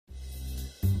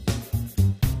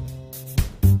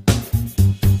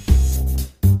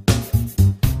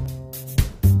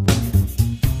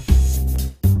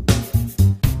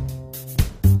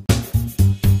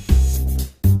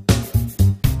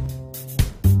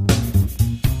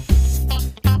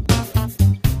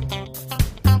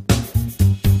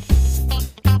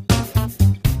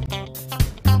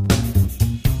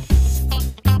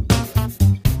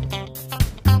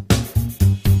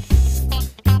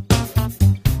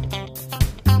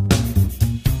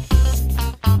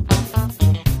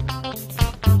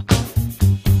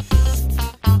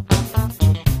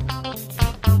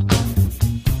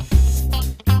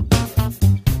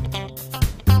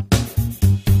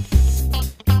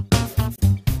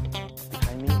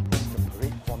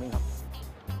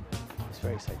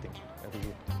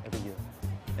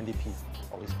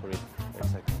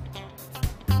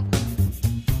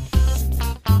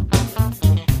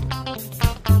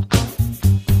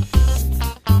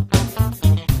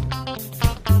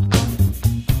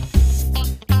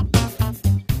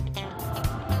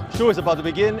show is about to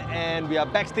begin and we are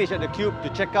backstage at the Cube to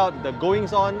check out the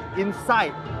goings-on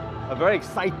inside a very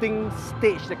exciting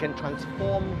stage that can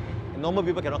transform, and normal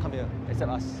people cannot come here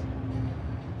except us.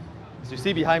 As you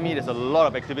see behind me, there's a lot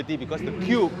of activity because the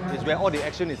Cube is where all the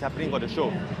action is happening for the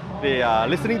show. They are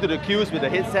listening to the cues with the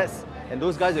headsets, and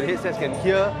those guys with the headsets can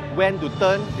hear when to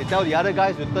turn. They tell the other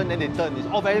guys to turn, then they turn. It's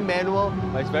all very manual,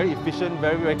 but it's very efficient,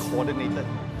 very, very coordinated.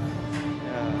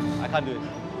 I can't do it.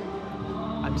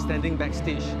 I'm standing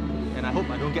backstage and I hope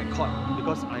I don't get caught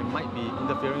because I might be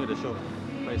interfering with the show.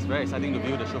 But it's very exciting to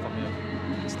view the show from here,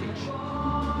 backstage.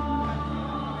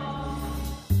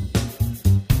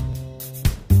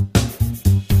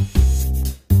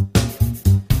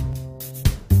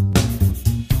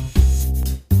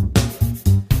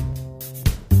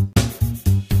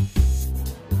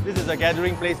 This is a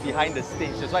gathering place behind the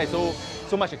stage. That's why it's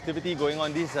so much activity going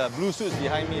on. These blue suits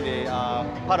behind me, they are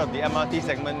part of the MRT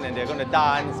segment and they're going to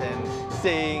dance and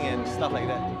sing and stuff like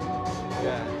that.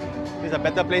 Yeah. This is a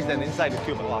better place than inside the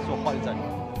Cube. Wow, so hot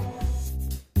inside.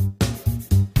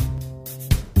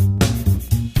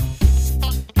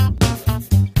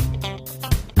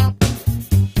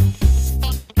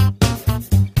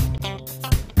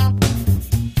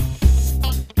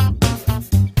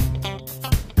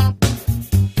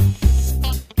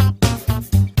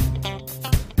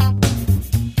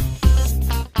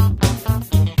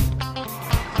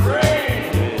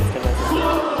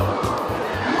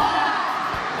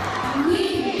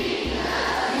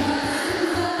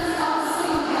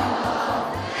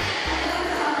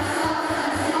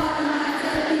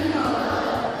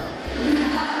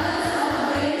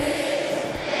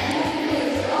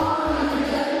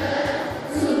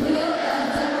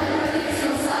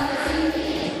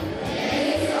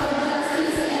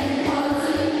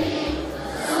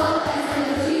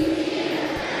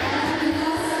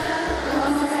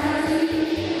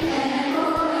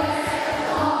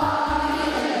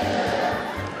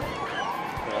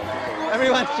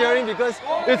 Everyone's cheering because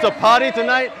it's a party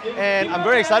tonight and I'm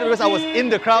very excited because I was in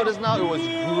the crowd just now. It was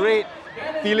great.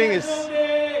 Feeling is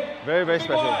very, very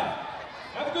special.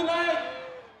 Have a good night.